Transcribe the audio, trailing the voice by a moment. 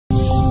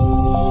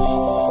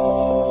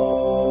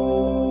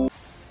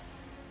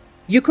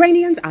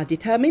Ukrainians are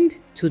determined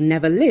to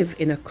never live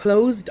in a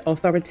closed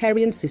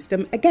authoritarian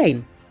system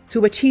again.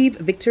 To achieve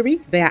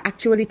victory, they are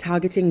actually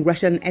targeting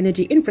Russian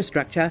energy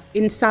infrastructure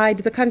inside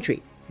the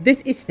country.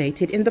 This is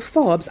stated in the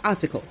Forbes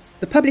article.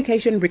 The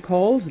publication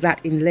recalls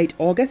that in late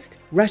August,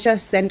 Russia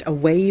sent a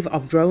wave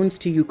of drones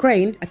to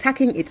Ukraine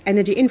attacking its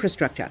energy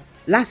infrastructure.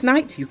 Last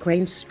night,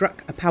 Ukraine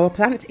struck a power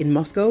plant in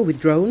Moscow with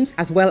drones,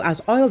 as well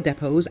as oil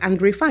depots and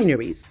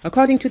refineries.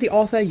 According to the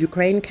author,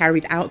 Ukraine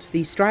carried out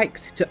these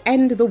strikes to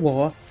end the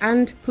war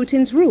and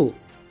Putin's rule.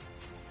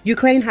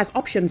 Ukraine has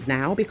options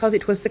now because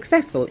it was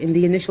successful in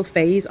the initial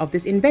phase of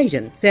this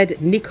invasion,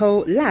 said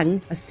Nico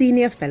Lange, a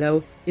senior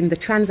fellow in the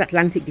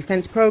Transatlantic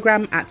Defense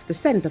Program at the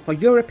Center for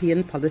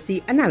European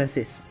Policy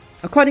Analysis.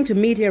 According to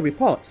media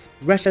reports,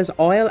 Russia's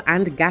oil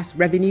and gas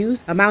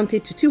revenues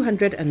amounted to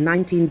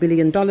 $219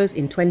 billion in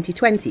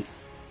 2020.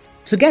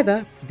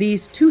 Together,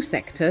 these two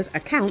sectors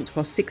account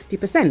for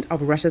 60%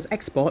 of Russia's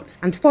exports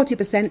and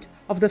 40%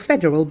 of the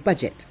federal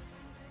budget.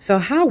 So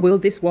how will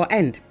this war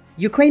end?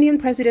 Ukrainian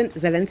President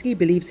Zelenski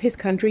believes his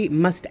country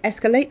must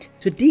escalate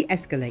to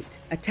de-escalate,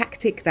 a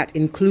tactic that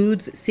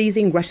includes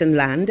seizing Russian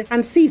land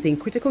and seizing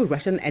critical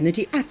Russian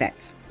energy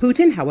assets.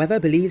 Putin, however,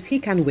 believes he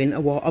can win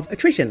a war of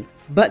attrition,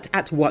 but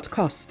at what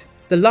cost?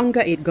 The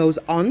longer it goes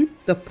on,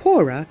 the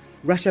poorer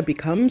Russia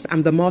becomes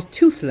and the more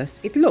toothless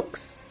it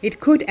looks. It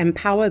could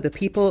empower the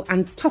people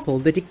and topple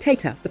the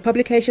dictator, the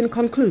publication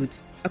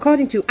concludes.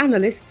 According to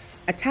analysts,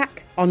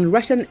 attack on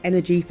Russian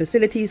energy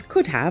facilities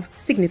could have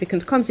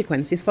significant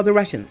consequences for the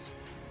Russians.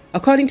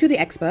 According to the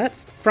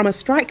experts, from a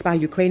strike by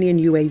Ukrainian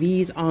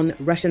UAVs on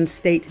Russian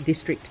state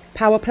district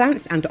power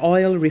plants and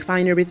oil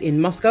refineries in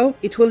Moscow,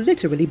 it will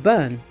literally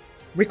burn.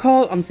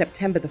 Recall on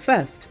September the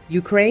 1st,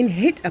 Ukraine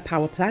hit a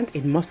power plant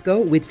in Moscow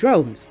with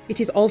drones. It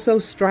is also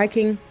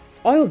striking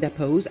oil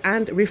depots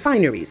and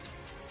refineries.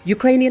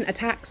 Ukrainian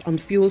attacks on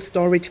fuel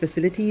storage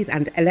facilities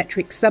and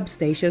electric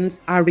substations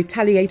are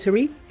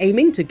retaliatory,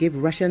 aiming to give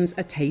Russians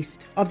a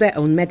taste of their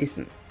own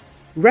medicine.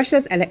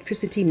 Russia's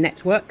electricity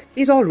network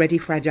is already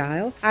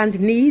fragile and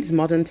needs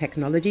modern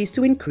technologies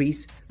to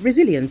increase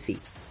resiliency.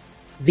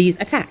 These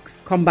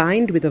attacks,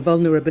 combined with the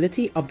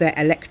vulnerability of their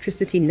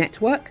electricity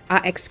network,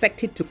 are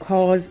expected to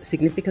cause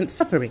significant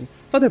suffering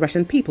for the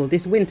Russian people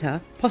this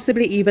winter,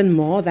 possibly even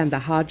more than the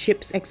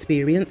hardships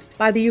experienced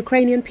by the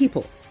Ukrainian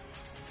people.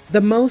 The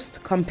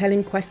most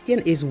compelling question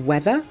is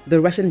whether the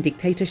Russian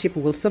dictatorship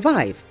will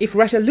survive. If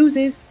Russia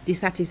loses,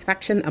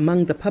 dissatisfaction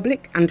among the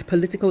public and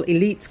political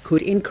elites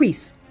could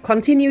increase.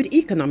 Continued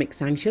economic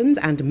sanctions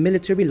and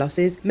military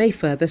losses may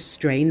further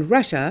strain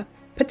Russia,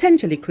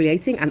 potentially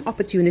creating an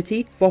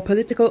opportunity for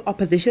political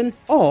opposition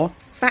or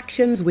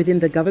factions within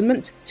the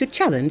government to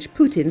challenge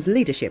Putin's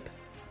leadership.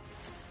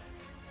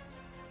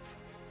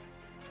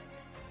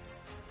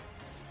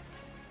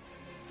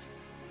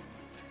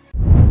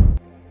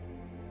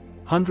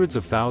 Hundreds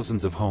of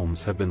thousands of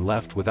homes have been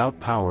left without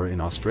power in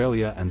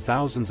Australia, and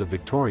thousands of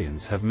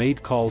Victorians have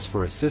made calls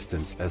for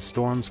assistance as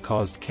storms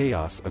caused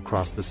chaos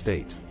across the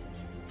state.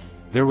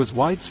 There was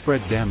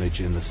widespread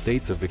damage in the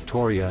states of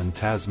Victoria and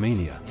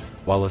Tasmania,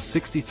 while a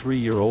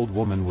 63-year-old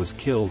woman was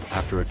killed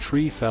after a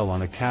tree fell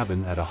on a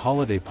cabin at a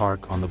holiday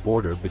park on the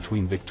border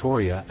between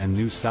Victoria and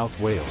New South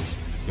Wales,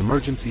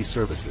 emergency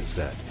services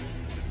said.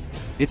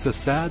 It's a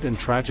sad and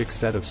tragic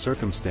set of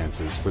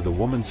circumstances for the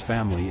woman's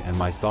family, and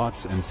my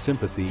thoughts and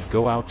sympathy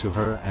go out to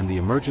her and the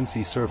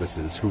emergency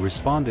services who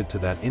responded to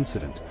that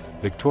incident,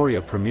 Victoria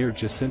Premier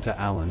Jacinta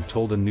Allen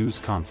told a news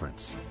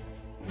conference.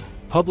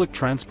 Public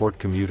transport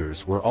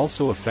commuters were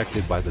also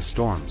affected by the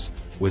storms,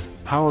 with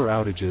power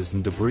outages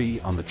and debris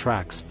on the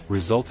tracks,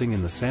 resulting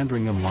in the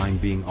Sandringham line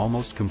being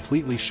almost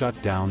completely shut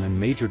down and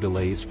major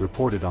delays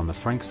reported on the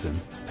Frankston,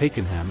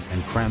 Pakenham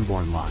and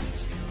Cranbourne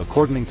lines,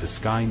 according to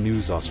Sky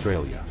News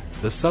Australia.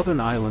 The southern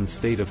island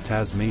state of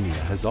Tasmania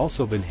has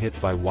also been hit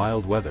by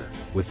wild weather,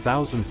 with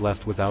thousands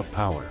left without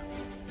power.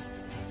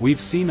 We've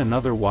seen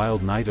another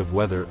wild night of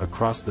weather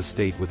across the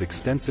state with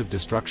extensive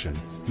destruction,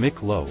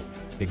 Mick Lowe,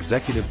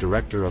 Executive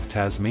Director of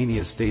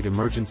Tasmania State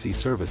Emergency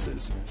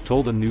Services,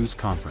 told a news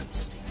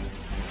conference.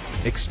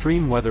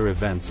 Extreme weather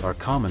events are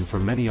common for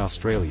many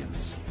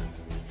Australians.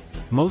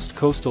 Most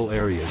coastal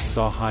areas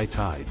saw high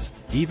tides,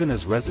 even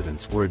as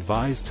residents were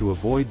advised to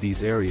avoid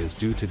these areas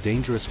due to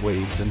dangerous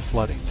waves and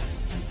flooding.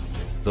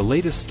 The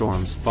latest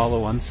storms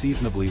follow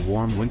unseasonably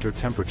warm winter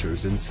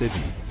temperatures in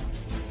Sydney.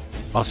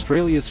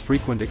 Australia's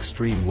frequent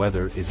extreme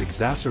weather is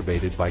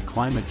exacerbated by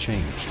climate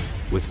change,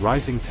 with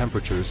rising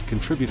temperatures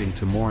contributing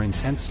to more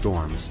intense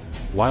storms,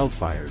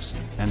 wildfires,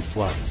 and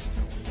floods.